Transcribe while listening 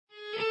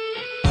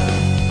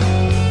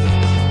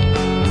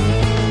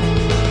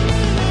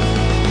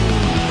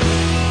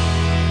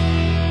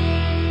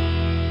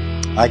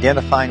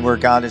identifying where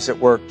God is at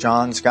work,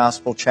 John's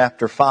Gospel,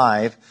 chapter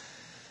 5.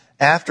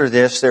 After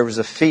this, there was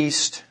a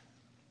feast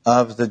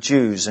of the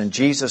Jews, and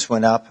Jesus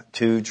went up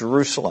to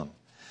Jerusalem.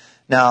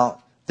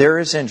 Now, there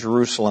is in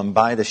Jerusalem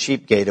by the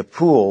sheep gate a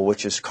pool,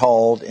 which is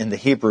called in the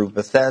Hebrew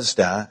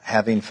Bethesda,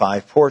 having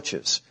 5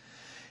 porches.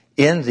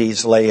 In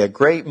these lay a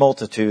great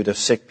multitude of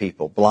sick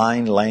people,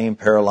 blind, lame,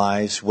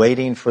 paralyzed,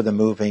 waiting for the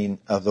moving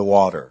of the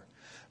water.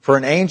 For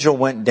an angel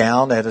went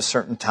down at a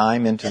certain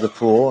time into the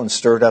pool and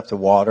stirred up the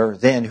water.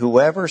 Then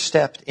whoever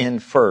stepped in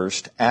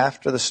first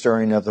after the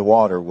stirring of the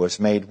water was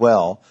made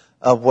well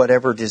of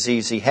whatever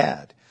disease he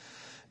had.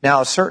 Now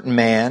a certain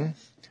man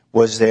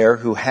was there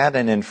who had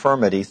an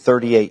infirmity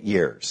 38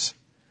 years.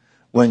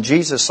 When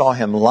Jesus saw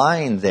him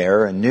lying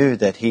there and knew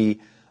that he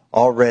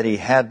already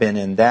had been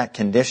in that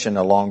condition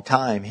a long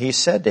time, he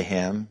said to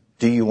him,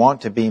 "Do you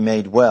want to be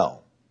made well?"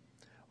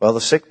 Well,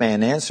 the sick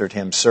man answered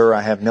him, "Sir,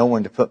 I have no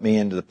one to put me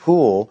into the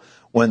pool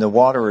when the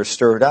water is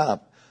stirred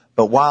up,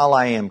 but while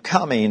I am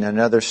coming,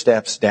 another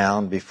steps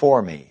down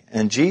before me."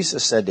 And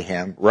Jesus said to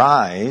him,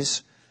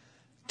 "Rise,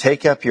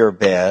 take up your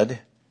bed,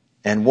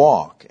 and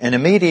walk." And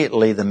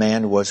immediately the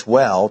man was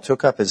well,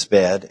 took up his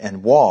bed,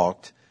 and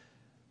walked,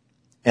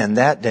 and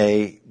that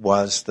day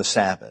was the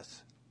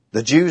Sabbath.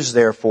 The Jews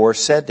therefore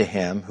said to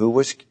him, who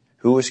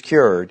was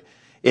cured,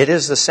 "It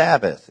is the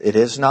Sabbath. It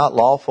is not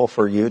lawful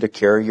for you to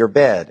carry your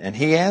bed." And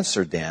he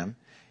answered them,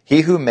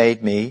 "He who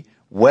made me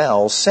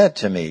well said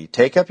to me,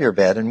 'Take up your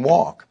bed and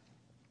walk.'"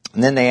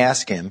 And then they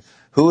asked him,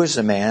 "Who is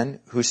the man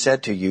who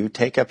said to you,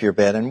 'Take up your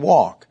bed and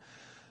walk'?"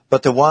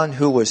 But the one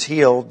who was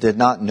healed did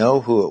not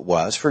know who it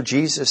was, for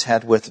Jesus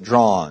had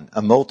withdrawn,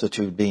 a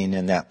multitude being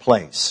in that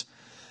place.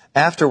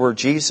 Afterward,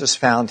 Jesus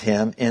found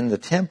him in the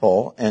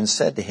temple and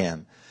said to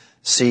him,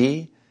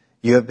 "See,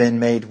 you have been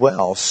made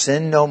well.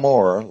 Sin no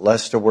more,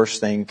 lest a worse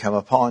thing come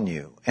upon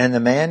you." And the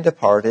man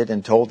departed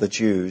and told the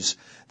Jews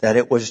that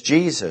it was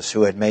Jesus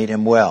who had made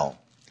him well.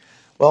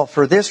 Well,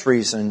 for this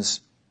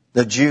reasons,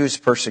 the Jews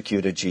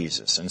persecuted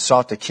Jesus and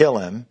sought to kill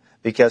him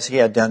because he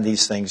had done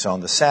these things on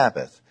the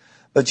Sabbath.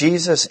 But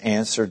Jesus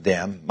answered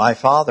them, "My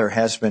Father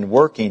has been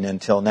working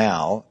until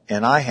now,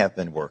 and I have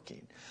been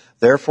working."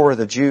 Therefore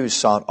the Jews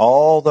sought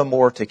all the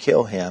more to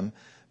kill him,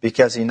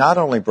 because he not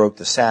only broke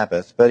the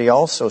Sabbath, but he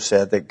also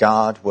said that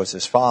God was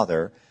his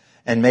Father,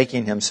 and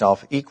making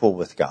himself equal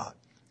with God.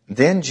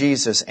 Then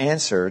Jesus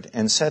answered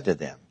and said to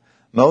them,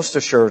 "Most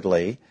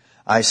assuredly,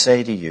 I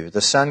say to you, the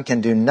Son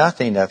can do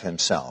nothing of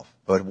himself,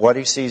 but what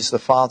he sees the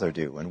Father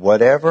do. And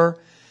whatever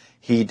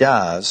he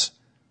does,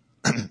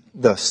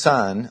 the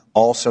Son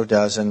also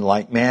does in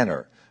like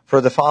manner.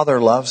 For the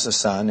Father loves the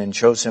Son and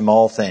shows him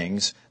all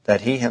things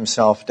that he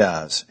himself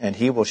does, and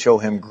he will show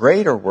him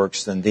greater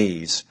works than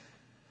these,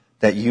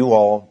 that you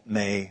all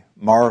may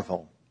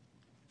marvel."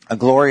 A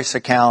glorious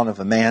account of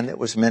a man that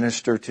was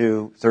ministered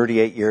to.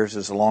 38 years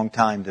is a long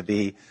time to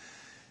be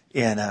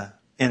in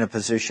a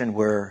position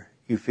where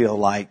you feel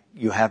like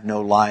you have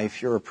no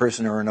life. You're a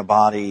prisoner in a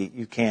body.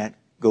 You can't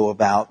go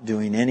about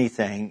doing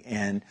anything.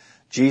 And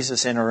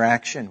Jesus'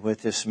 interaction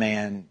with this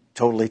man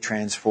totally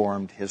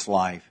transformed his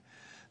life.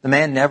 The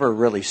man never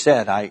really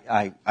said,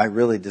 I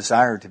really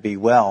desire to be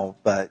well,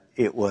 but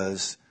it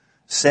was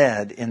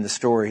said in the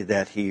story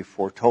that he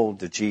foretold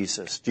to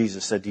Jesus.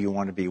 Jesus said, "Do you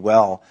want to be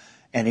well?"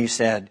 And he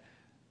said,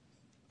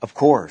 "Of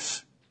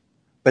course."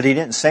 But he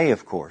didn't say,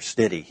 "Of course,"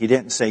 did he? He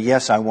didn't say,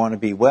 "Yes, I want to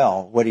be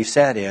well." What he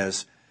said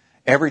is,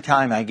 "Every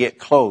time I get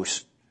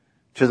close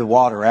to the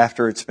water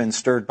after it's been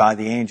stirred by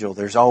the angel,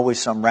 there's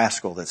always some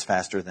rascal that's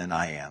faster than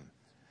I am."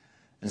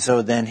 And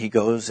so then he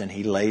goes and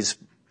he lays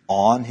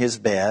on his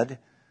bed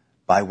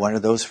by one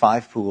of those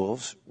 5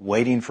 pools,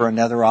 waiting for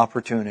another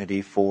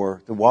opportunity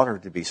for the water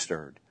to be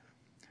stirred.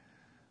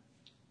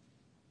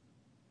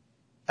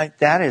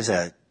 That is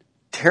a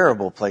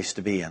terrible place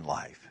to be in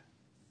life.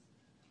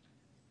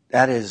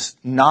 That is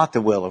not the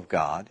will of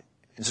God.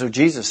 And so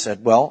Jesus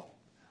said, "Well,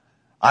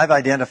 I've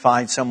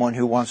identified someone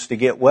who wants to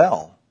get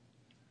well."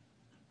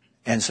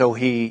 And so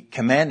he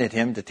commanded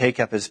him to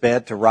take up his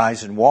bed, to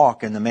rise and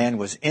walk. And the man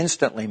was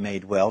instantly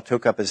made well,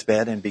 took up his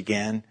bed and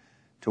began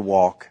to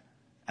walk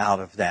out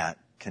of that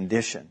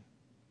condition.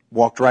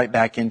 Walked right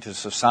back into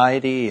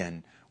society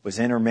and was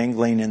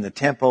intermingling in the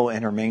temple,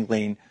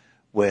 intermingling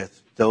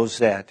with those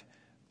that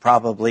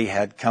probably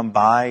had come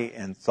by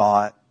and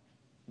thought,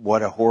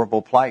 what a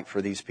horrible plight for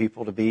these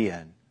people to be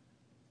in.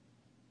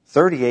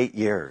 38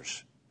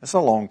 years. That's a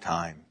long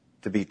time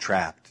to be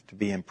trapped, to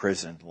be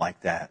imprisoned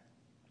like that.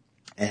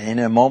 And in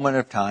a moment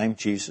of time,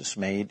 Jesus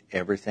made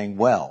everything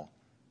well.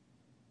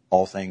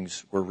 All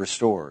things were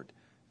restored.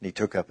 And he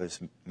took up his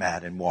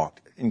mat and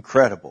walked.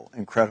 Incredible,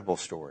 incredible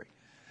story.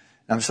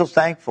 And I'm so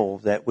thankful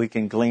that we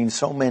can glean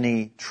so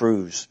many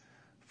truths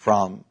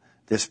from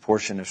this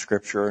portion of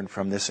Scripture and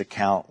from this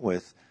account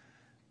with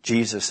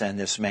Jesus and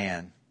this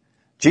man.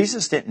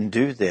 Jesus didn't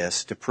do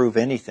this to prove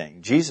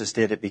anything. Jesus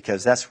did it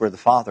because that's where the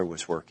Father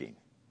was working.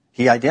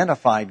 He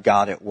identified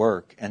God at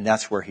work, and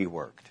that's where he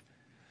worked.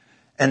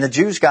 And the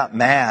Jews got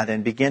mad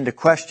and began to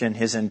question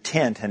his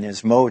intent and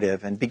his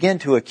motive and began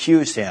to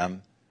accuse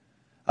him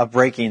of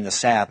breaking the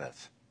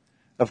Sabbath.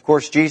 Of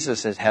course,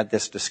 Jesus has had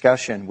this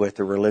discussion with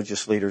the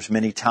religious leaders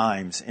many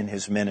times in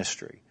his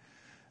ministry,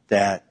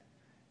 that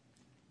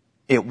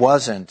it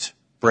wasn't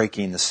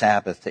breaking the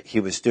Sabbath that he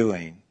was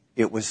doing.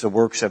 It was the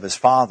works of his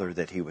Father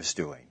that he was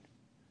doing.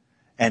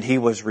 And he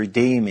was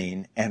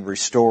redeeming and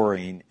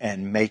restoring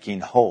and making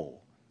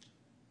whole.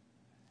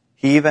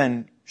 He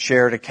even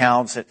shared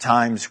accounts at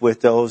times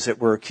with those that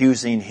were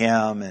accusing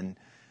him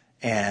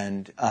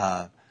and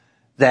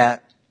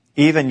that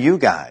even you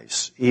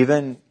guys,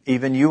 even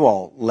you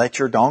all, let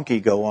your donkey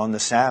go on the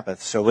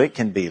Sabbath so it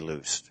can be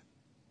loosed.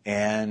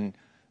 And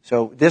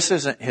so this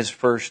isn't his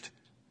first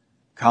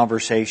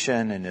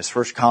conversation and his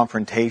first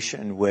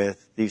confrontation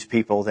with these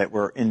people that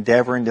were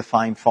endeavoring to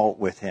find fault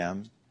with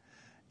him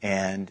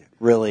and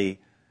really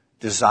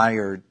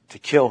desired to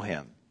kill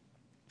him.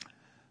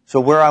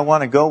 So where I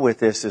want to go with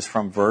this is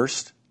from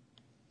verse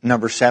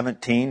number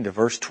 17 to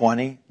verse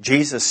 20.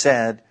 Jesus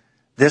said,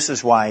 "This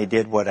is why I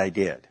did what I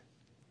did.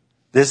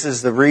 This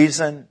is the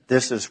reason.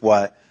 This is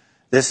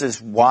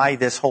why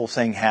this whole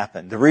thing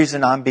happened. The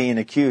reason I'm being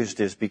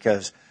accused is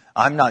because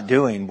I'm not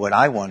doing what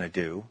I want to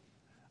do.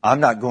 I'm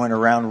not going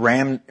around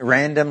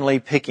randomly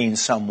picking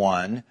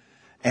someone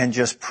and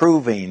just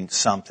proving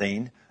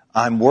something.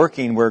 I'm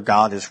working where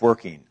God is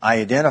working. I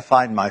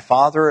identified my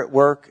Father at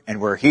work, and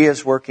where He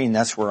is working,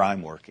 that's where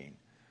I'm working."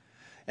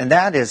 And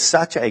that is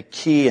such a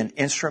key and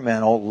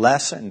instrumental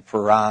lesson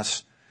for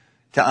us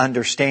to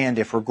understand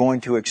if we're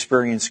going to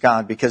experience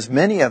God, because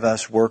many of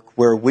us work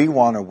where we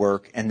want to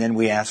work, and then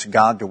we ask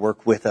God to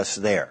work with us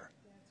there.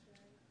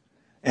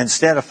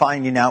 Instead of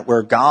finding out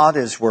where God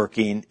is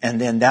working, and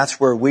then that's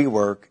where we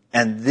work,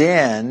 and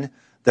then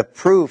the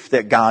proof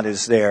that God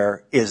is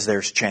there is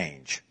there's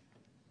change.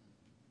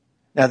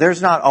 Now,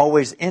 there's not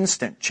always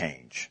instant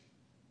change,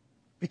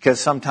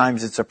 because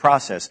sometimes it's a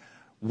process.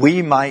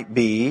 We might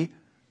be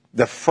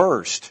the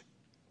first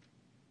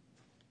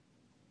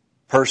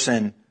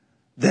person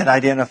that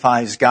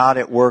identifies God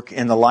at work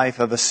in the life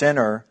of a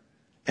sinner,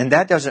 and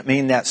that doesn't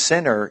mean that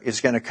sinner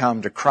is going to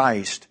come to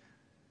Christ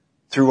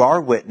through our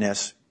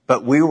witness,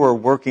 but we were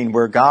working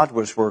where God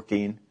was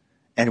working,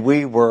 and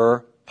we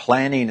were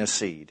planting a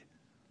seed.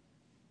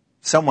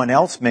 Someone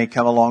else may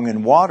come along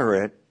and water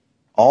it,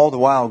 all the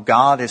while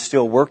God is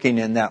still working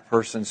in that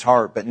person's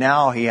heart, but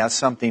now he has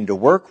something to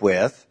work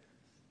with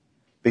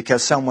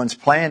because someone's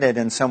planted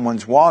and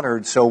someone's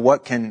watered, so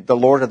what can the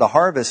Lord of the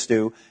harvest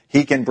do?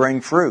 He can bring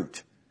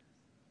fruit.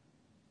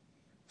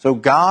 So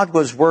God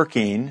was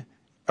working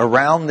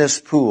around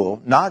this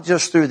pool, not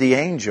just through the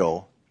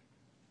angel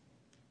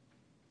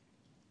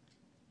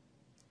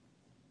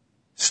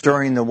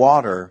stirring the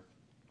water.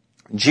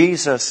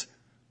 Jesus,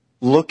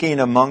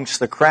 looking amongst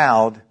the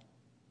crowd,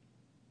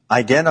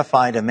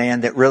 identified a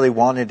man that really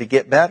wanted to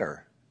get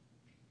better.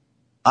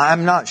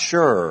 I'm not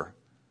sure,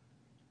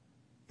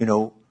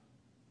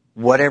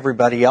 what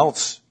everybody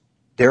else,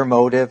 their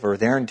motive or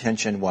their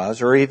intention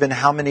was, or even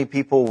how many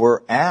people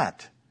were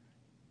at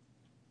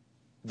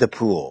the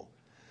pool.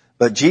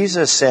 But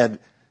Jesus said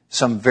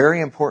some very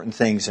important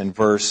things in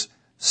verse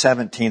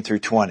 17 through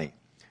 20.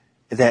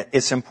 That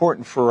it's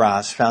important for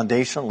us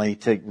foundationally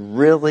to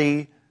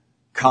really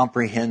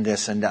comprehend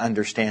this and to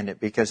understand it,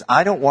 because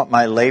I don't want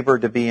my labor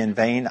to be in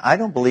vain. I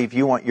don't believe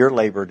you want your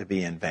labor to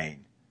be in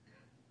vain.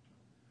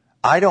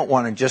 I don't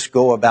want to just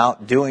go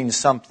about doing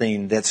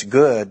something that's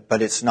good,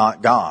 but it's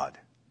not God.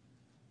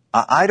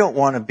 I don't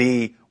want to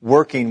be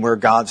working where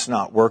God's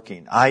not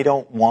working. I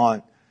don't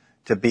want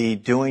to be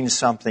doing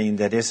something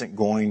that isn't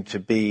going to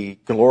be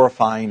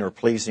glorifying or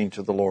pleasing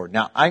to the Lord.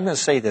 Now, I'm going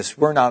to say this.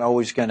 We're not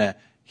always going to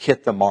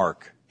hit the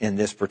mark in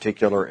this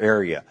particular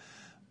area.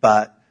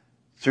 But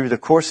through the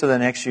course of the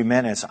next few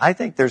minutes, I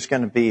think there's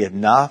going to be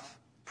enough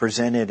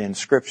presented in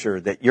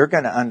Scripture that you're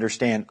going to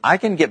understand I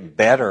can get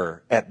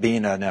better at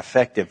being an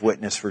effective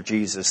witness for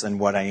Jesus than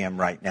what I am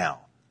right now.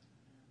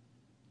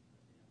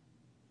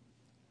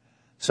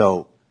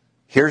 So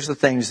here's the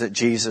things that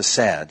Jesus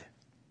said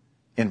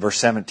in verse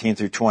 17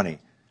 through 20.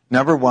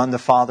 Number one, the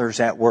Father's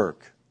at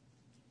work.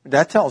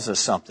 That tells us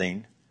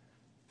something.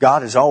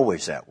 God is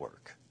always at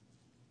work.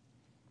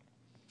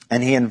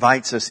 And He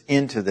invites us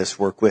into this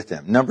work with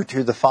Him. Number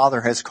two, the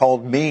Father has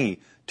called me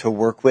to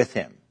work with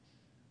Him.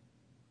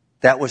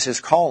 That was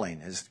His calling.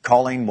 His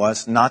calling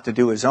was not to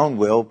do His own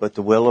will, but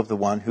the will of the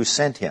one who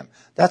sent Him.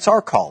 That's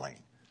our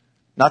calling.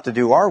 Not to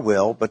do our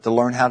will, but to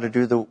learn how to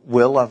do the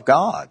will of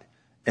God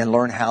and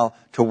learn how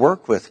to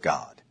work with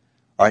God.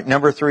 All right,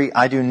 number three,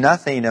 I do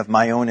nothing of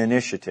my own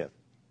initiative.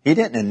 He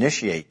didn't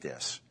initiate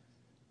this.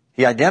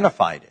 He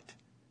identified it.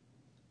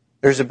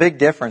 There's a big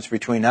difference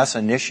between us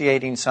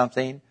initiating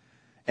something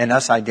and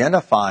us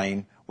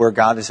identifying where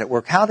God is at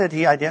work. How did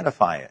He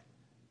identify it?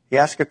 He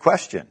asked a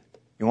question.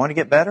 You want to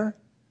get better?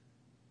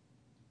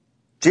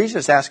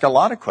 Jesus asked a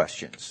lot of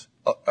questions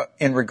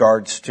in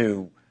regards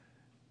to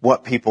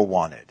what people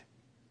wanted.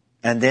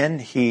 And then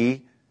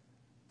He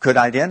could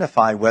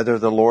identify whether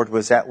the Lord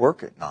was at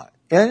work or not.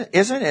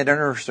 Isn't it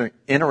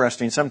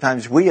interesting?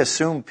 Sometimes we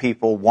assume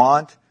people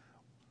want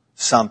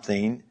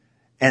something,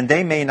 And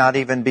they may not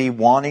even be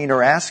wanting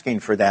or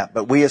asking for that,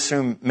 but we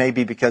assume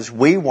maybe because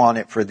we want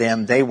it for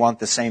them, they want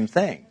the same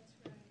thing.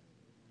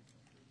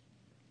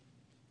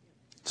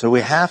 So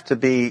we have to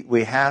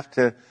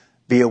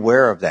be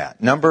aware of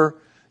that. Number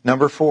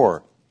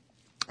 4,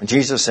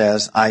 Jesus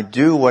says, I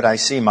do what I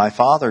see my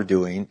Father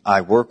doing.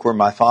 I work where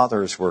my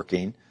Father is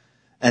working.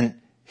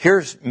 And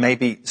here's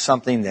maybe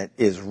something that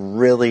is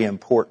really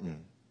important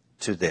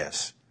to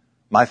this.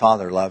 My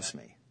Father loves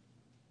me.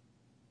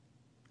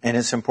 And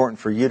it's important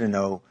for you to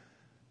know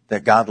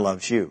that God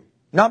loves you.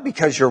 Not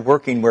because you're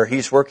working where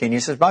He's working. He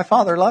says, my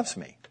Father loves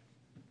me.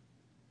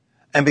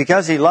 And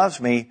because He loves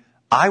me,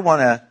 I want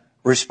to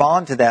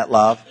respond to that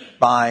love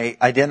by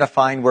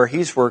identifying where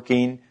He's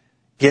working,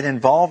 get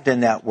involved in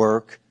that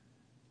work,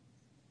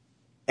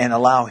 and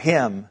allow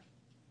Him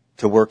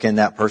to work in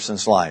that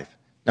person's life.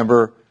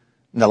 The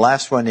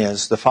last one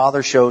is, the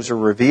Father shows or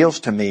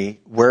reveals to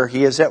me where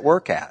He is at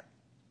work at.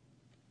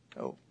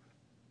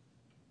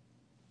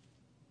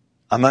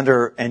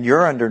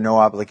 You're under no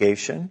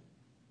obligation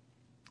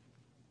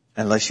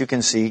unless you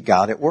can see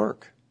God at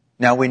work.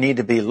 Now we need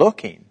to be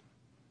looking.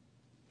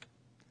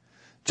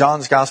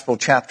 John's Gospel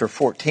chapter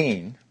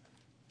 14.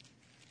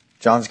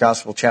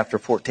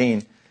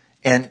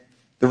 And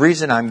the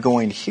reason I'm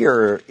going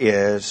here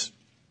is,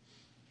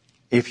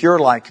 if you're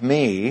like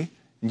me,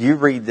 you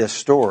read this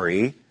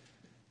story,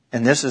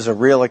 and this is a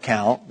real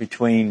account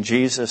between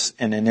Jesus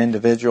and an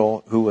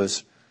individual who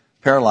was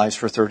paralyzed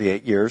for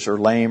 38 years, or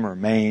lame or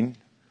maimed.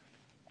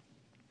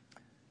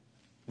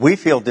 We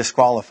feel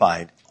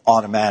disqualified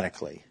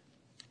automatically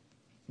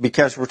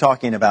because we're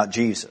talking about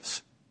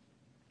Jesus.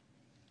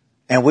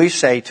 And we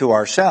say to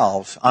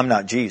ourselves, I'm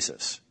not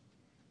Jesus.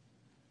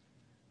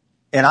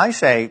 And I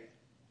say,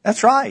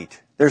 that's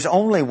right. There's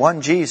only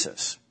one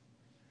Jesus.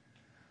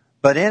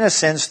 But in a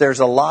sense, there's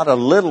a lot of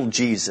little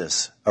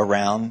Jesus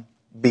around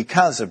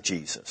because of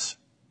Jesus.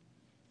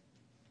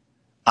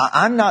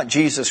 I'm not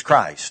Jesus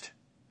Christ.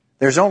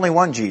 There's only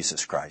one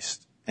Jesus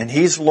Christ, and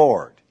He's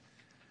Lord.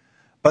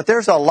 But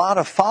there's a lot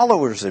of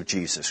followers of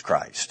Jesus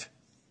Christ.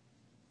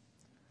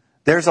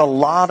 There's a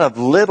lot of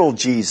little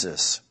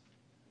Jesus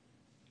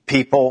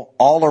people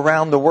all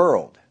around the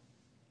world.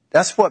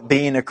 That's what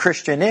being a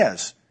Christian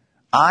is.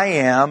 I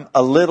am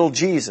a little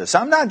Jesus.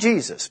 I'm not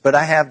Jesus, but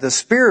I have the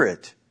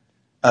Spirit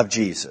of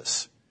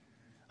Jesus.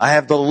 I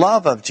have the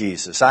love of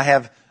Jesus. I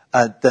have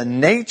the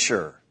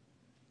nature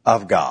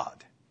of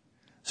God.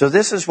 So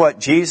this is what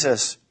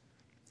Jesus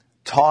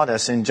taught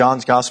us in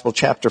John's Gospel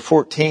chapter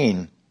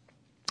 14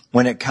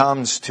 when it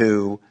comes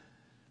to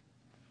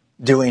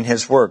doing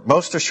His work.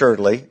 Most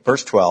assuredly,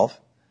 verse 12,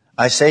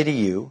 I say to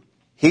you,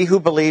 he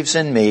who believes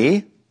in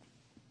me,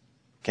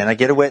 can I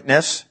get a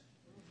witness?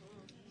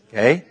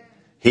 Okay.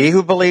 He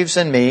who believes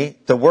in me,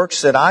 the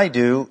works that I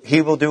do,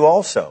 he will do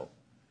also.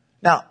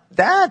 Now,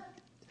 that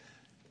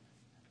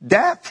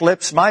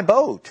flips my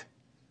boat.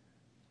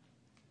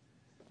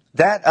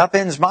 That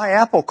upends my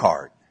apple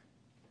cart.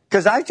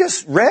 Because I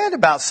just read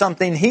about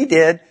something he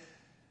did,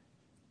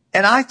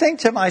 and I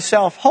think to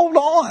myself, hold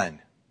on.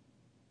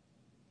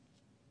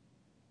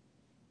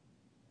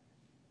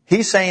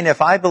 He's saying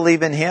if I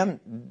believe in Him,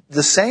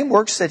 the same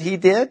works that He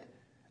did,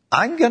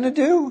 I'm going to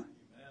do.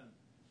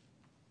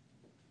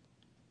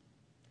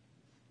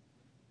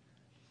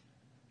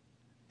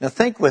 Now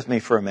think with me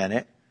for a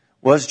minute.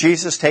 Was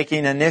Jesus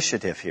taking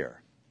initiative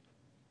here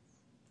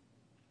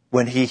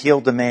when He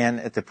healed the man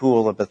at the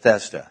pool of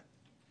Bethesda?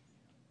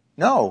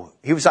 No,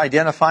 He was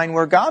identifying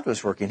where God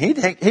was working.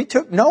 He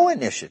took no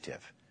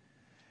initiative.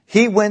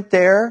 He went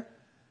there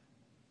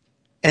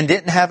and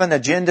didn't have an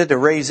agenda to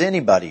raise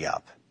anybody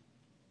up.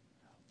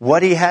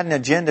 What He had an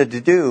agenda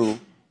to do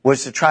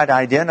was to try to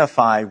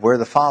identify where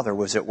the Father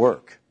was at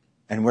work.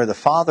 And where the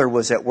Father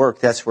was at work,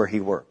 that's where He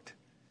worked.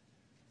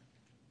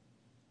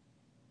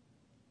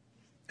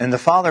 And the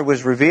Father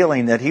was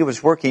revealing that He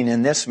was working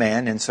in this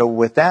man, and so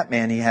with that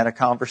man He had a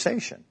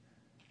conversation.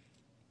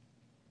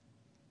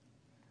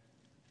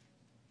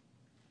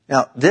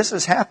 Now, this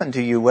has happened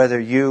to you whether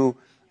you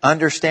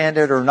understand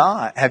it or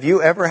not. Have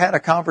you ever had a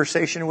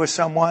conversation with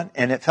someone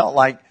and it felt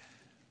like,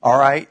 all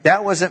right,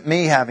 that wasn't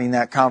me having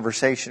that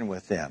conversation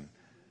with them.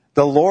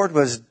 The Lord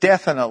was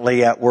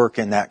definitely at work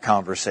in that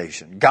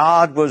conversation.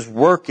 God was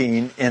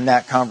working in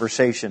that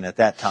conversation at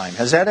that time.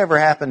 Has that ever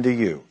happened to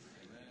you?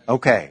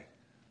 Okay.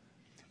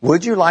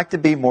 Would you like to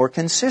be more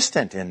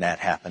consistent in that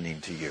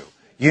happening to you?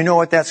 You know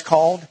what that's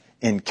called?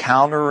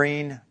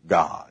 Encountering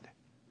God.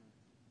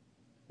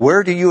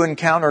 Where do you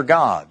encounter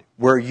God?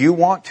 Where you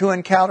want to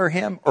encounter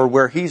Him, or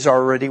where He's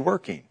already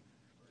working?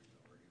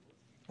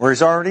 Where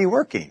He's already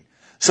working.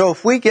 So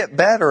if we get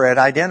better at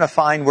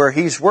identifying where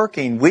He's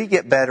working, we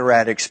get better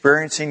at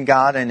experiencing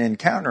God and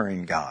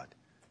encountering God.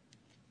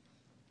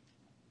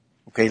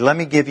 Okay, let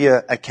me give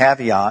you a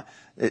caveat.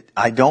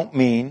 I don't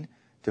mean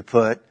to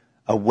put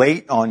a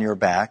weight on your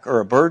back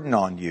or a burden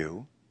on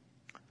you,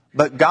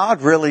 but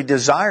God really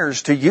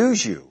desires to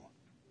use you.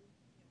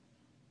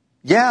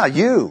 Yeah,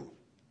 you.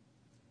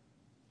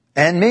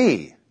 And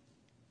me.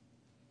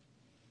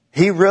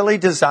 He really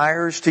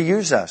desires to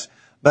use us.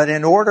 But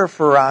in order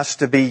for us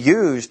to be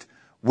used,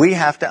 we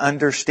have to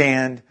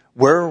understand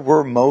where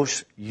we're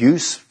most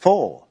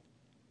useful.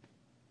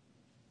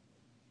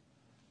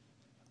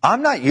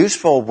 I'm not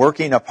useful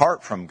working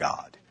apart from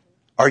God.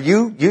 Are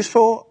you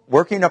useful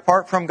working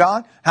apart from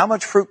God? How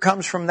much fruit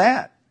comes from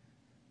that?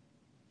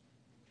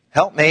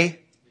 Help me.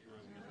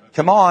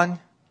 Come on.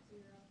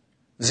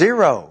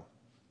 0.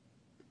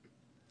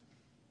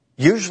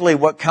 Usually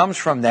what comes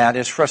from that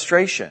is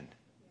frustration.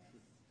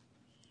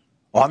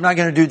 Well, I'm not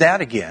going to do that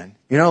again.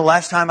 You know,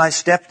 last time I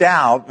stepped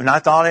out and I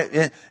thought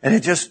it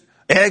just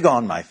egg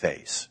on my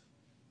face.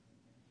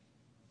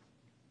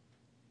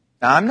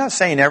 Now, I'm not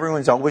saying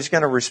everyone's always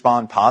going to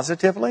respond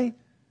positively,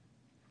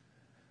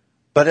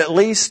 but at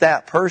least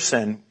that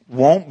person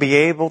won't be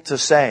able to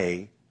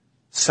say,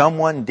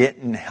 someone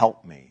didn't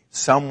help me.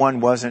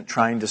 Someone wasn't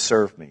trying to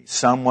serve me.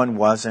 Someone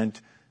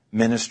wasn't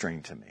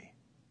ministering to me.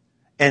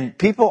 And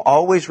people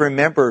always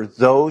remember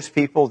those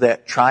people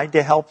that tried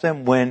to help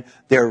them when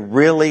they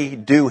really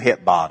do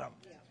hit bottom.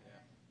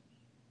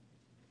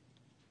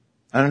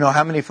 I don't know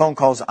how many phone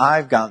calls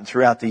I've gotten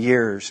throughout the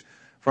years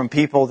from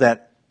people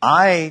that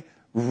I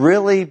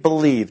really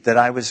believed that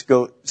I was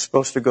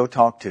supposed to go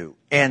talk to.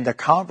 And the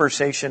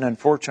conversation,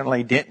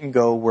 unfortunately, didn't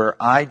go where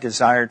I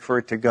desired for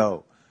it to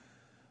go.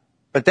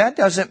 But that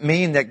doesn't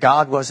mean that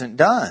God wasn't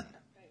done.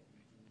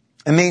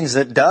 It means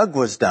that Doug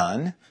was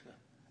done,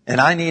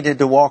 and I needed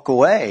to walk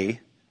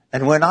away.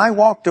 And when I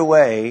walked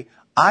away,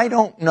 I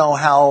don't know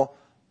how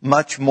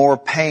much more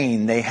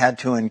pain they had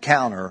to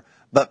encounter,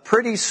 but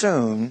pretty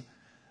soon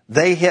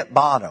they hit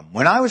bottom.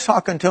 When I was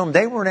talking to them,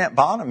 they weren't at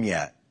bottom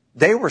yet.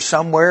 They were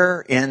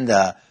somewhere in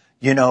the,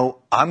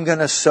 I'm going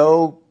to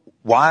sow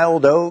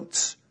wild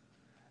oats,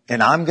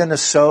 and I'm going to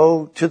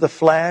sow to the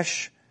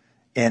flesh,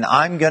 and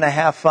I'm going to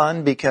have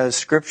fun because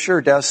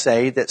Scripture does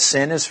say that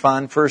sin is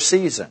fun for a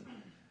season.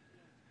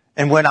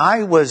 And when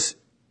I was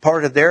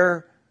part of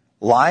their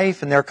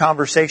life and their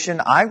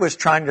conversation, I was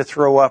trying to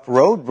throw up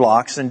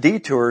roadblocks and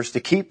detours to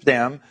keep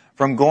them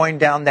from going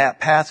down that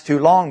path too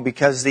long,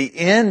 because the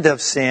end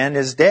of sin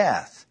is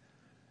death.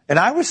 And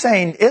I was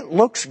saying, it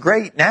looks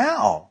great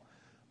now,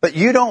 but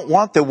you don't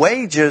want the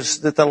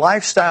wages that the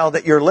lifestyle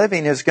that you're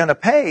living is going to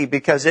pay,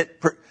 because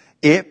it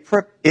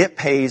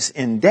pays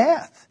in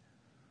death.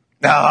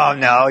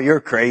 No, you're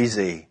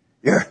crazy.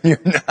 You're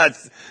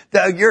nuts.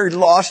 You're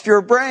lost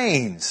your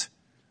brains.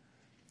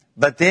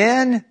 But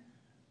then,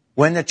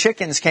 when the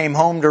chickens came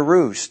home to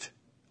roost,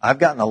 I've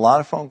gotten a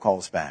lot of phone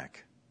calls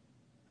back.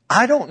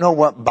 I don't know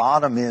what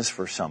bottom is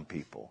for some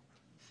people.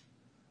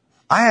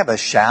 I have a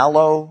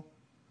shallow,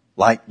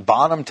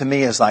 bottom to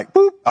me is like,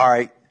 boop, all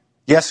right,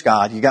 yes,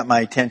 God, you got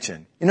my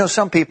attention.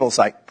 Some people it's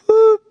like,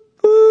 boop,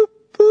 boop,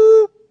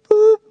 boop,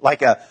 boop,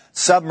 like a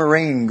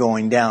submarine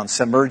going down,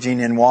 submerging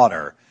in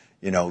water,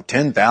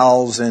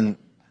 10,000,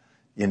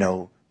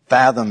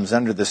 fathoms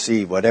under the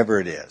sea, whatever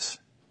it is.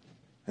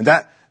 And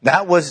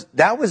that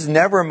was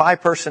never my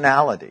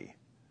personality.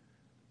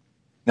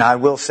 Now, I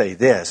will say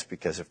this,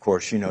 because, of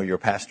course, your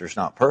pastor's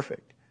not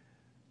perfect.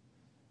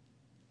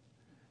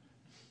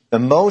 The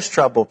most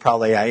trouble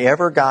probably I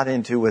ever got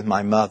into with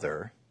my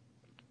mother,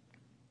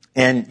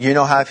 and you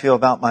know how I feel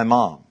about my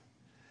mom,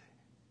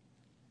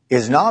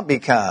 is not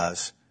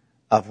because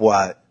of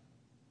what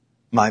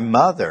my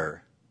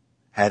mother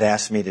had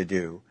asked me to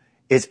do.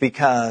 It's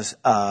because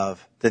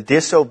of the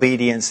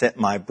disobedience that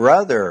my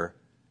brother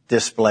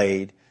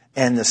displayed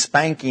and the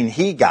spanking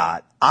he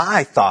got.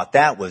 I thought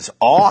that was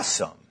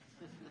awesome.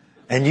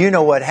 And you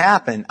know what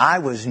happened? I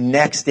was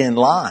next in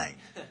line.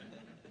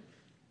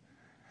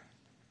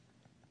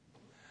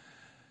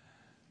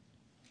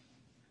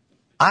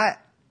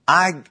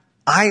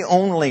 I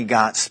only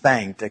got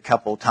spanked a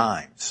couple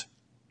times,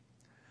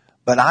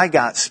 but I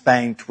got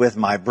spanked with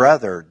my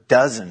brother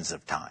dozens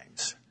of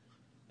times.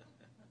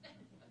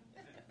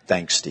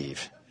 Thanks,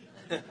 Steve.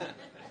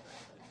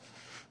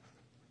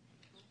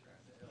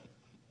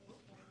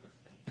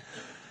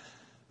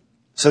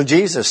 So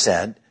Jesus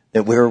said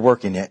that we were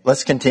working it.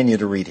 Let's continue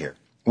to read here.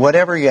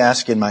 Whatever you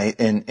ask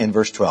in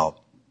verse 12.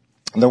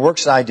 The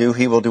works I do,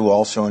 he will do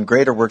also, and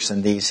greater works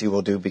than these he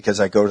will do, because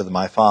I go to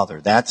my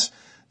Father. That's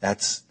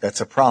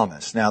a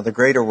promise. Now, the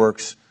greater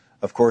works,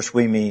 of course,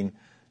 we mean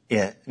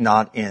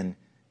not in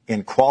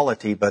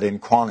quality, but in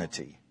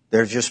quantity.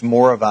 There's just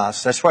more of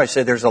us. That's why I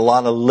say there's a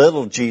lot of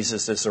little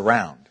Jesuses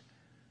around.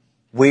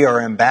 We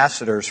are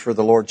ambassadors for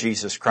the Lord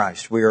Jesus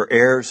Christ. We are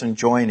heirs and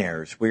joint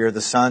heirs. We are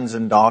the sons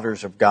and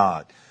daughters of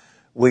God.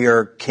 We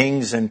are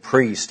kings and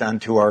priests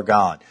unto our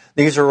God.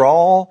 These are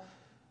all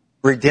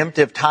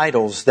redemptive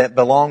titles that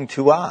belong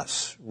to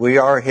us. We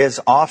are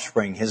His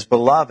offspring, His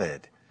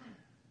beloved.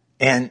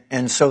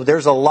 And so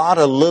there's a lot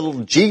of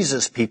little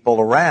Jesus people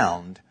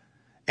around.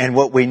 And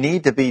what we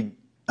need to be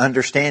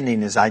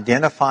understanding is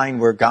identifying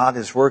where God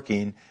is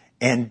working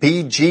and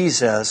be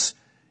Jesus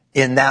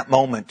in that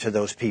moment to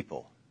those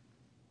people.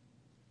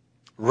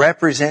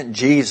 Represent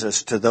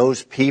Jesus to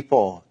those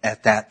people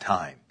at that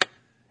time,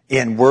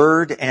 in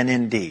word and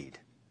in deed.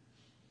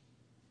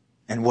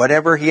 And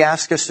whatever He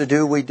asks us to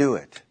do, we do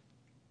it.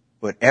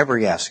 Whatever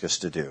He asks us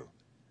to do.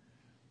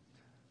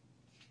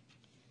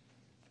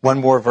 One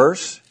more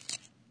verse.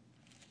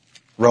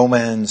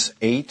 Romans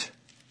 8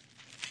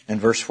 and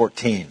verse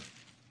 14.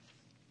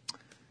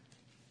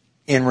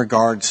 In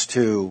regards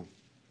to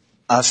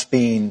us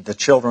being the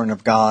children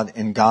of God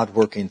and God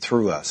working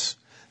through us.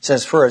 It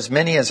says, for as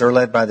many as are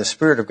led by the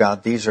Spirit of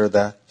God, these are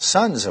the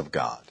sons of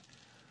God.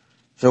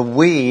 So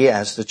we,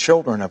 as the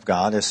children of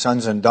God, as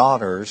sons and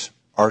daughters,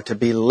 are to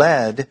be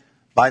led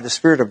by the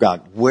Spirit of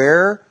God.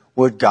 Where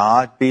would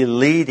God be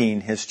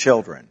leading His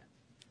children?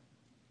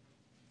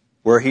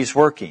 Where He's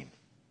working.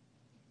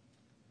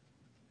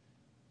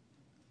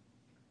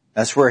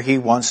 That's where He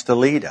wants to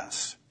lead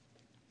us.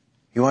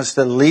 He wants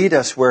to lead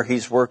us where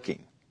He's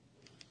working.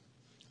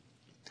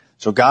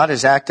 So God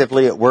is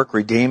actively at work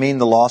redeeming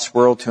the lost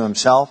world to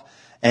Himself,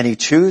 and He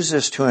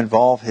chooses to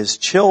involve His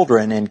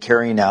children in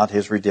carrying out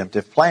His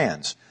redemptive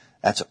plans.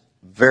 That's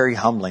very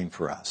humbling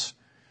for us.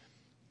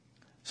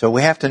 So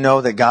we have to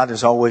know that God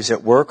is always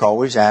at work,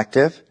 always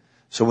active.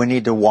 So we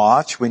need to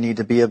watch, we need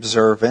to be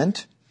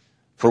observant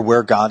for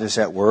where God is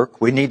at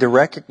work. We need to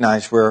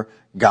recognize where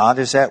God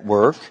is at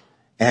work,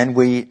 and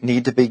we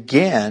need to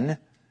begin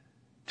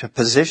to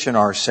position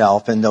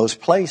ourselves in those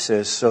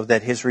places so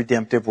that His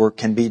redemptive work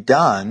can be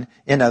done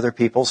in other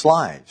people's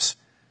lives.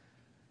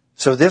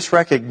 So this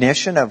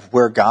recognition of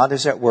where God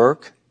is at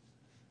work,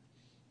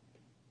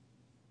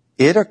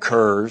 it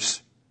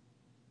occurs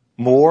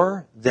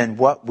more than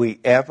what we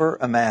ever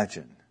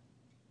imagine.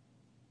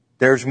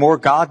 There's more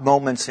God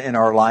moments in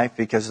our life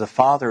because the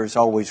Father is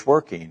always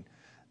working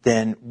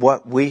than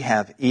what we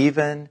can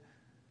even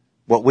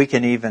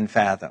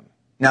fathom.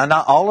 Now,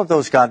 not all of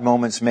those God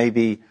moments may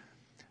be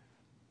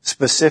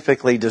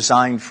specifically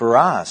designed for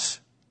us,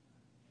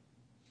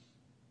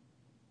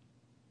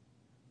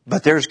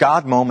 but there's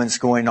God moments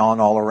going on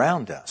all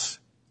around us.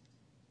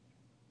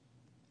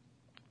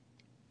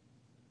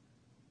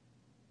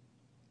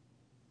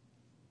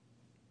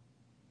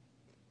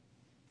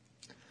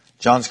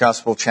 John's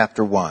Gospel,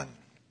 chapter 1.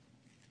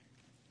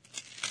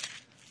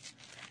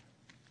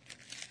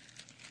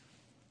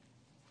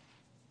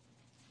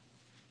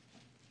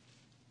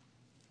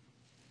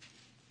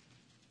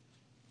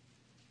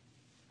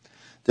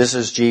 This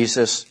is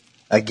Jesus,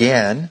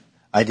 again,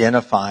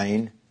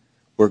 identifying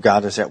where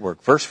God is at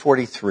work. Verse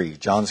 43,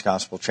 John's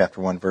Gospel,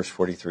 chapter 1, verse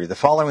 43. The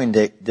following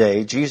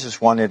day, Jesus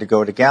wanted to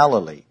go to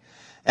Galilee,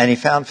 and He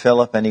found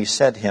Philip, and He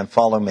said to him,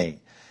 follow me.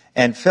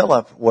 And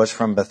Philip was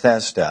from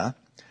Bethsaida,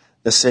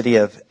 the city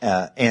of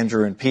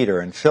Andrew and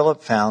Peter. And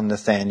Philip found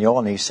Nathanael,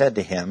 and he said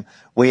to him,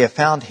 we have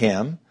found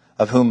him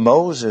of whom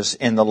Moses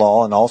in the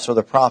law and also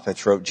the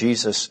prophets wrote,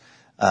 Jesus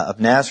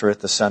of Nazareth,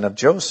 the son of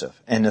Joseph.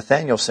 And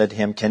Nathanael said to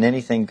him, can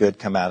anything good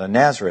come out of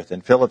Nazareth?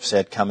 And Philip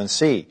said, come and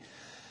see.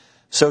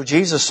 So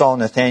Jesus saw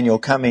Nathanael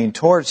coming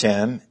towards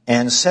him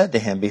and said to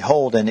him,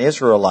 behold, an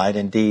Israelite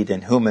indeed,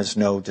 in whom is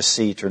no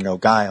deceit or no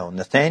guile.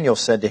 Nathanael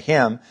said to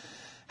him,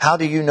 how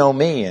do you know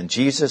me? And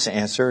Jesus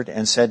answered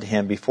and said to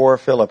him, before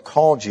Philip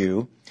called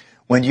you,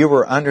 when you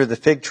were under the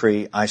fig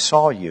tree, I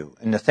saw you.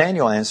 And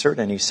Nathanael answered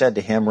and he said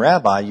to him,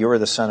 Rabbi, you are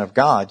the Son of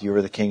God, you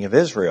are the King of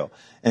Israel.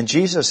 And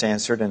Jesus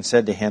answered and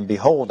said to him,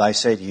 behold, I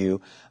say to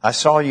you, I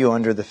saw you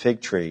under the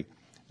fig tree.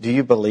 Do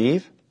you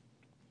believe?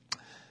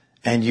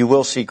 And you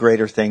will see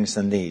greater things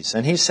than these.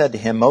 And he said to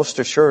him, most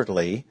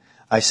assuredly,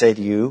 I say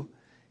to you,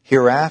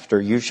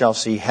 hereafter you shall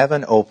see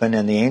heaven open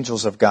and the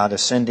angels of God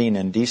ascending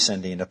and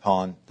descending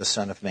upon the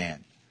Son of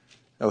Man.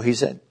 So he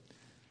said,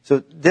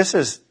 so this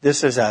is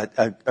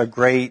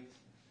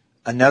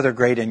another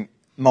great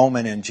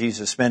moment in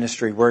Jesus'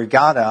 ministry where He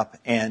got up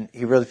and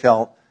He really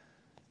felt,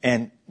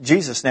 and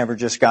Jesus never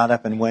just got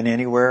up and went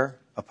anywhere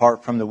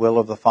apart from the will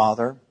of the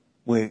Father.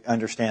 We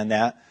understand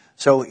that.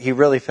 So He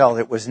really felt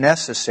it was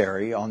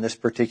necessary on this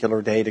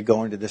particular day to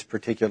go into this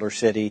particular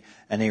city,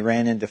 and He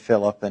ran into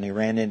Philip and He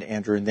ran into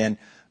Andrew, and then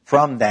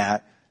from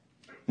that,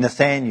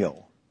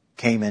 Nathanael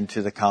came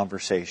into the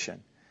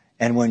conversation.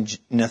 And when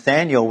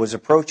Nathanael was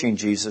approaching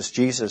Jesus,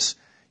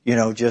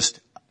 just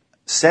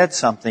said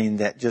something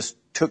that just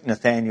took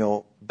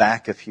Nathanael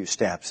back a few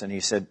steps. And he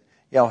said,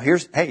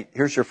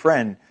 here's your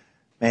friend.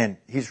 Man,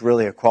 he's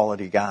really a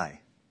quality guy.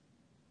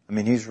 I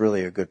mean, he's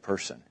really a good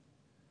person.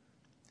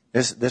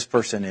 This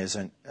person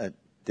isn't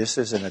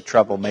a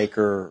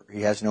troublemaker.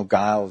 He has no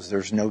guiles.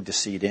 There's no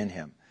deceit in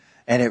him.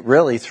 And it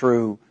really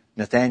threw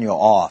Nathanael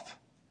off.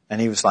 And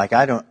he was like,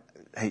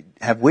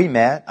 have we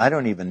met? I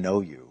don't even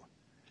know you.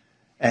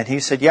 And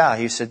he said, yeah.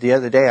 He said, the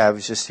other day I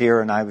was just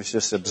here and I was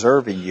just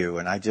observing you.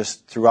 And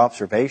through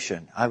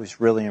observation, I was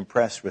really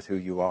impressed with who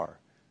you are.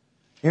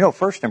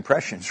 First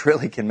impressions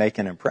really can make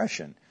an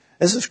impression.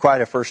 This is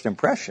quite a first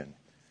impression.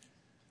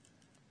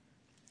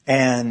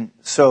 And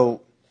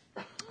so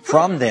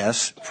from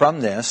this,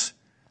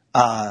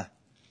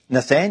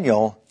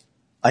 Nathanael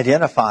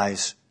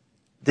identifies,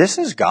 this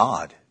is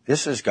God.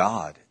 This is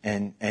God.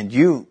 And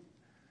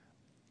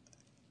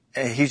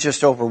he's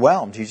just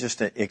overwhelmed. He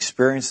just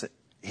experienced,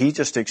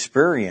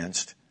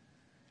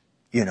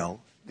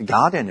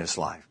 God in his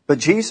life. But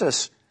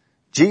Jesus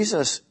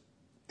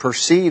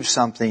perceived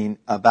something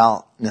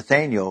about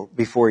Nathanael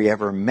before He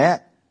ever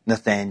met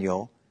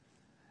Nathanael.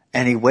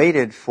 And he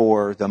waited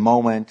for the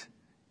moment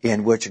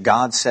in which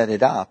God set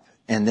it up,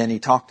 and then he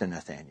talked to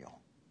Nathanael.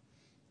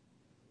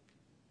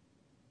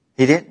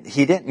 He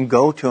didn't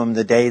go to him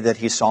the day that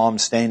he saw him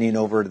standing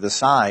over to the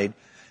side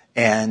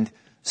and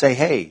say,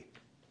 "Hey,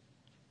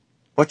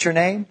 what's your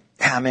name?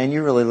 Yeah, man,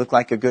 you really look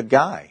like a good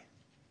guy."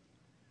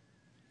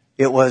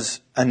 It was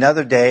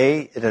another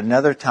day at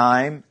another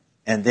time,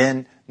 and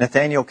then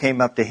Nathanael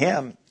came up to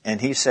him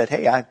and he said,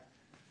 "Hey,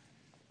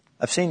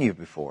 I've seen you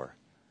before."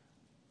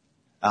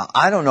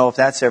 I don't know if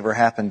that's ever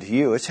happened to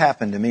you. It's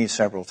happened to me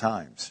several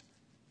times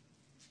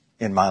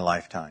in my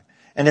lifetime.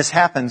 And it's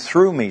happened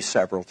through me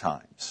several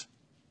times.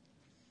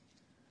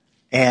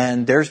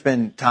 And there's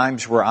been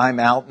times where I'm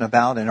out and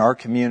about in our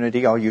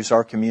community. I'll use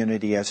our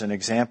community as an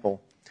example.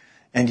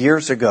 And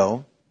years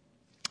ago,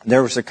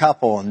 there was a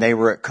couple and they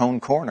were at Cone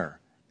Corner.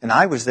 And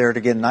I was there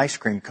to get an ice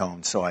cream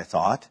cone, so I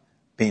thought,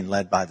 being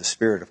led by the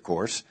Spirit, of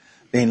course.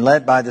 Being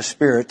led by the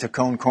Spirit to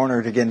Cone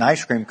Corner to get an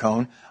ice cream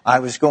cone, I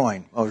was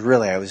going. Well,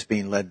 really, I was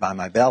being led by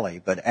my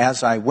belly. But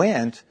as I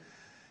went,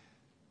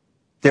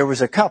 there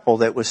was a couple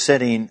that was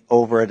sitting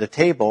over at a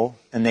table,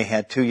 and they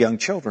had 2 young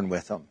children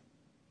with them.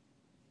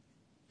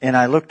 And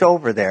I looked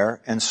over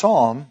there and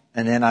saw them,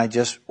 and then I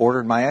just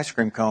ordered my ice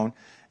cream cone.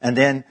 And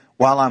then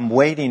while I'm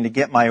waiting to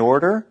get my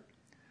order,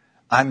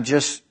 I'm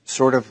just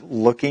sort of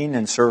looking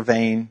and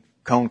surveying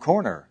Cone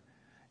Corner.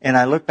 And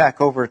I look back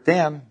over at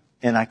them,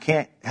 and I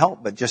can't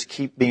help but just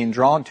keep being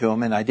drawn to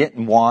them. And I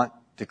didn't want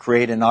to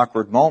create an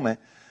awkward moment.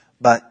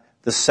 But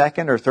the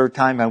second or third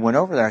time I went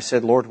over there, I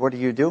said, "Lord, what are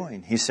you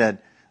doing?" He said,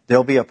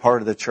 "They'll be a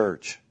part of the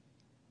church.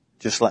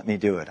 Just let me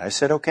do it." I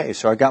said, "Okay."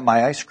 So I got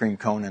my ice cream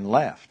cone and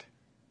left.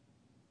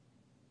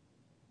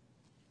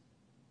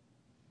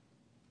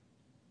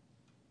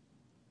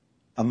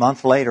 A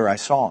month later, I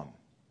saw them.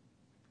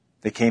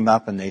 They came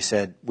up and they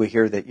said, "We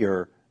hear that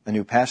you're a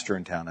new pastor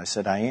in town." I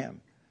said, "I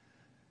am."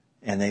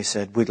 And they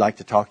said, "We'd like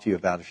to talk to you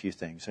about a few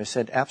things." I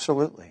said,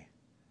 "Absolutely."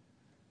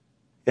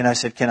 And I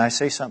said, "Can I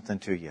say something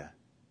to you?"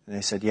 And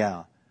they said,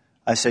 "Yeah."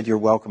 I said, "You're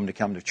welcome to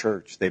come to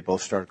church." They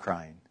both started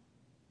crying.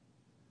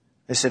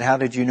 They said, "How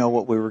did you know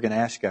what we were going to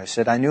ask you?" I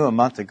said, "I knew a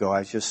month ago. I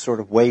was just sort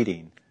of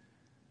waiting.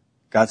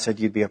 God said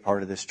you'd be a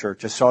part of this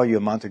church. I saw you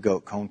a month ago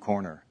at Cone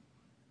Corner."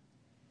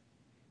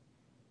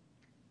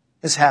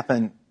 This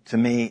happened to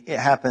me. It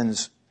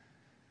happens.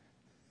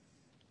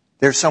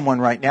 There's someone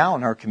right now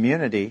in our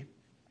community,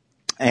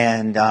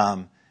 and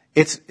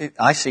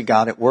I see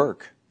God at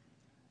work.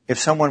 If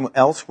someone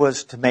else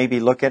was to maybe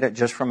look at it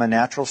just from a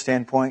natural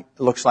standpoint,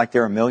 it looks like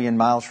they're a million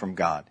miles from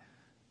God.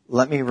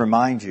 Let me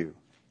remind you,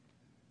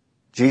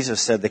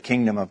 Jesus said the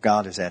kingdom of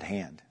God is at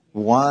hand.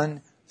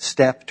 One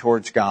step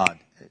towards God,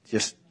 it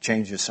just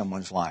changes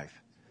someone's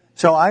life.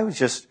 So I'm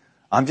just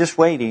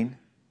waiting.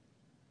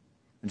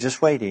 I'm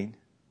just waiting,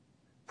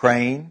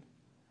 praying,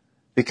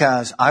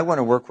 because I want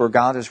to work where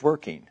God is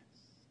working.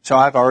 So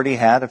I've already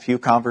had a few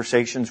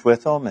conversations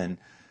with them, and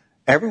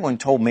everyone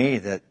told me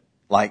that,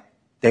 like,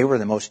 they were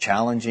the most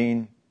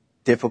challenging,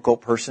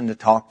 difficult person to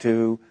talk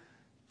to.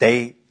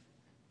 They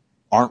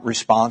aren't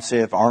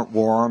responsive, aren't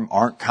warm,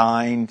 aren't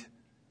kind,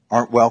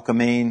 aren't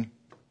welcoming.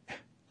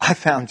 I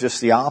found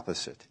just the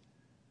opposite.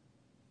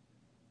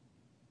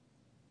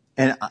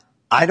 And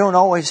I don't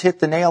always hit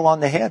the nail on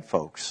the head,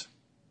 folks.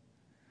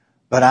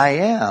 But I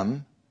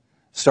am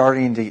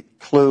starting to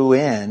clue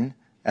in,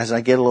 as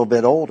I get a little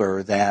bit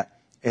older, that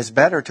it's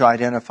better to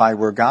identify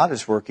where God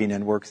is working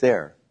and work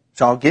there.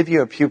 So I'll give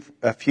you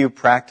a few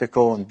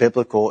practical and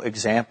biblical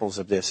examples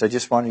of this. I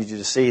just wanted you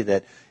to see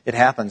that it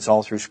happens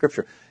all through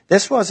Scripture.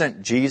 This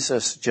wasn't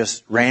Jesus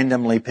just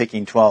randomly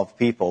picking 12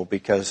 people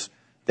because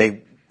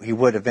he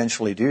would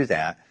eventually do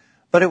that.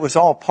 But it was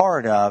all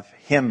part of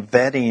him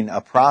vetting a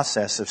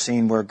process of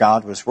seeing where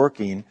God was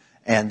working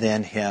and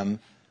then him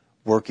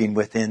working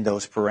within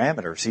those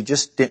parameters. He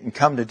just didn't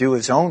come to do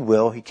his own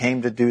will. He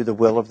came to do the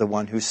will of the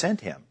one who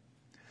sent him.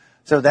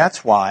 So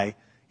that's why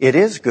it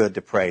is good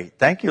to pray.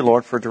 Thank you,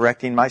 Lord, for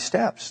directing my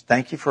steps.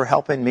 Thank you for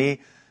helping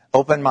me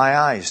open my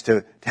eyes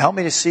to help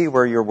me to see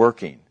where you're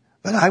working.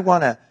 But I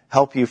want to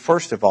help you,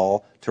 first of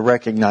all, to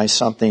recognize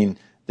something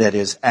that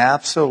is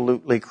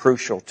absolutely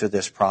crucial to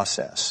this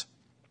process,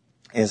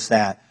 is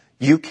that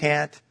you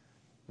can't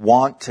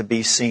want to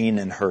be seen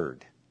and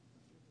heard,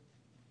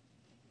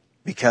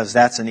 because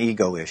that's an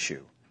ego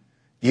issue.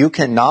 You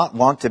cannot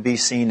want to be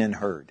seen and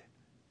heard.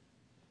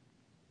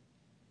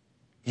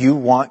 You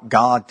want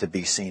God to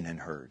be seen and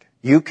heard.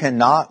 You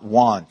cannot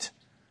want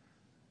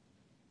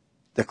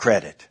the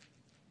credit.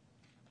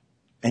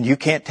 And you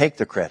can't take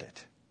the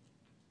credit.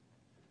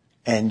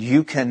 And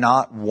you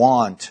cannot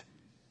want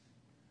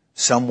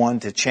someone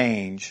to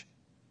change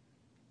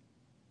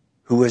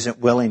who isn't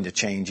willing to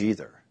change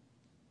either.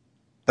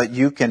 But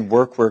you can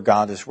work where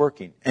God is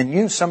working.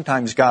 And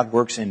sometimes God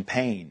works in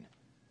pain.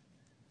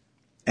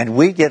 And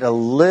we get a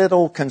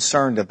little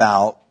concerned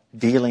about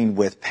dealing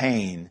with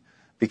pain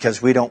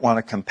because we don't want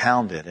to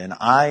compound it. And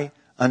I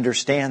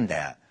understand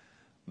that.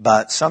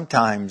 But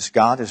sometimes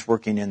God is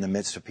working in the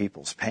midst of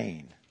people's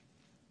pain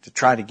to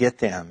try to get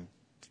them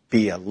to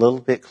be a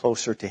little bit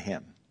closer to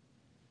Him.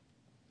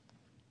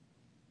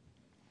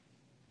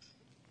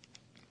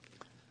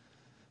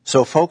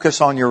 So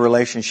focus on your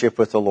relationship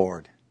with the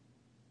Lord.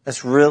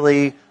 That's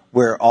really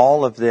where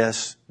all of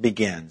this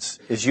begins,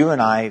 is you and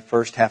I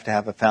first have to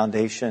have a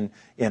foundation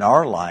in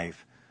our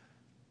life.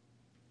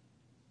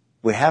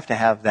 We have to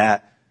have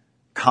that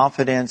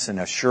confidence and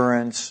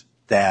assurance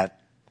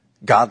that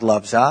God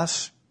loves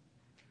us,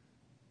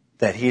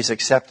 that He's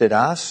accepted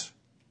us,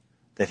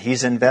 that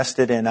He's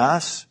invested in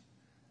us,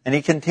 and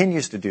He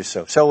continues to do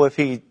so. So if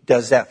He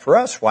does that for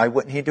us, why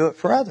wouldn't He do it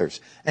for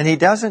others? And He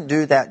doesn't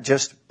do that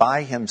just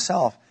by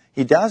Himself.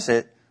 He does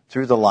it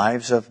through the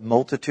lives of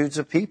multitudes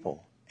of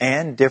people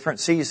and different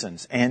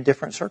seasons and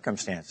different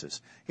circumstances.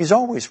 He's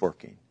always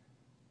working.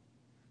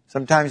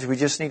 Sometimes we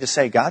just need to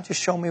say, God,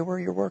 just show me where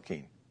you're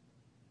working,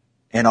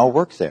 and I'll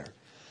work there.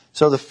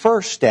 So the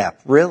first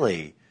step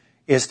really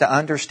is to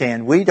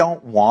understand we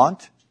don't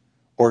want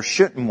or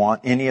shouldn't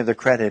want any of the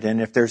credit.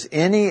 And if there's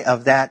any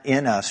of that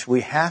in us, we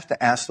have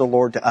to ask the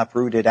Lord to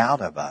uproot it out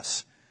of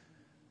us.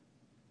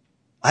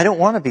 I don't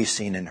want to be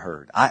seen and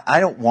heard. I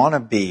don't want to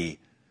be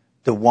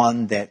the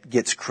one that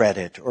gets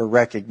credit or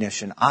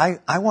recognition.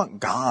 I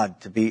want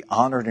God to be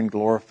honored and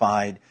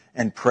glorified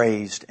and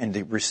praised and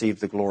to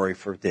receive the glory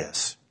for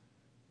this.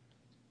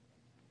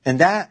 And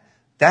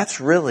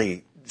that's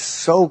really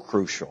so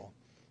crucial.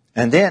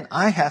 And then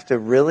I have to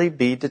really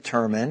be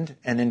determined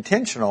and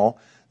intentional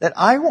that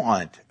I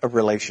want a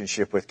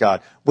relationship with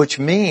God, which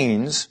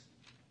means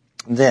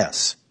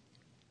this.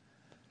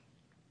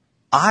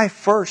 I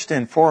first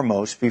and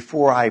foremost,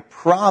 before I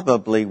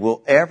probably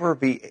will ever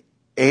be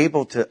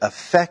able to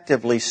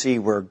effectively see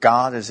where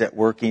God is at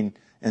working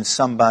in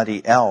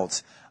somebody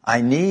else,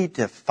 I need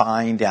to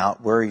find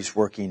out where He's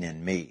working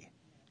in me.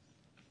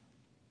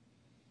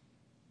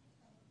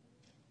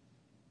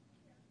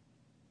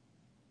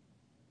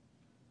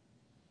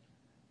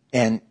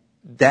 And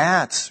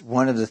that's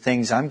one of the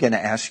things I'm going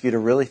to ask you to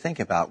really think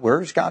about.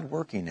 Where is God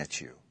working at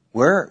you?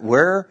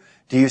 Where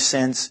do you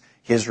sense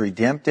His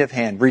redemptive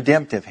hand?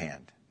 Redemptive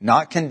hand.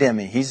 Not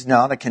condemning. He's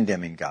not a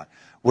condemning God.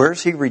 Where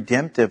is He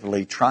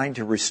redemptively trying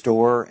to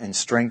restore and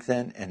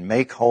strengthen and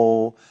make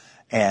whole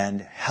and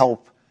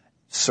help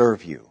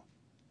serve you?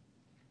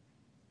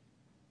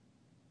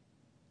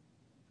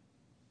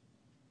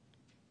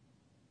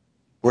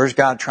 Where's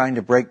God trying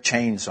to break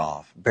chains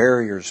off,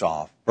 barriers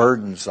off,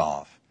 burdens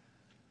off,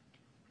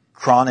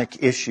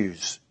 chronic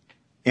issues,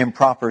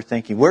 improper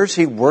thinking? Where's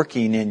He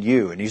working in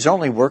you? And He's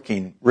only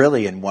working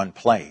really in one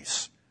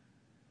place.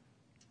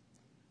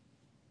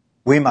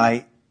 We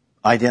might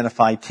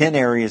identify 10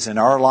 areas in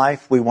our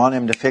life we want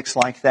Him to fix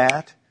like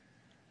that.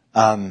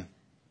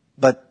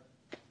 But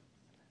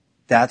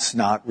that's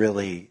not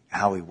really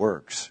how He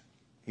works.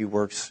 He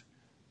works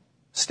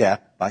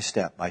step by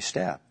step by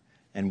step.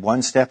 And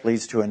one step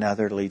leads to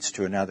another, leads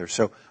to another.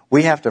 So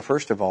we have to,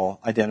 first of all,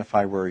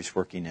 identify where He's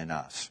working in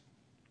us.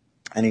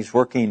 And He's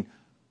working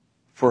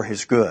for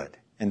His good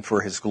and for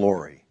His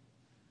glory.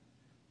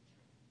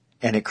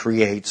 And it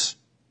creates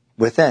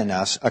within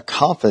us a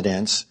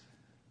confidence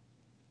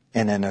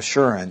and an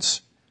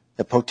assurance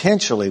that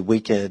potentially we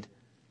could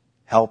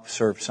help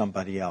serve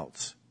somebody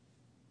else.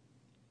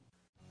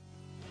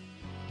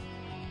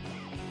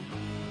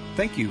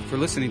 Thank you for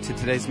listening to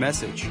today's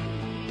message.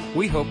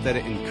 We hope that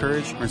it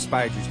encouraged or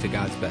inspired you to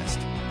God's best.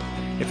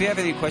 If you have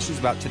any questions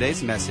about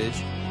today's message,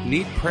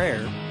 need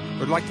prayer,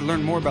 or would like to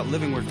learn more about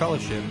Living Word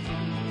Fellowship,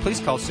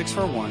 please call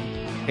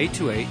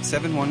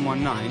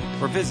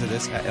 641-828-7119 or visit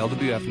us at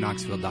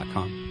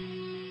lwfknoxville.com.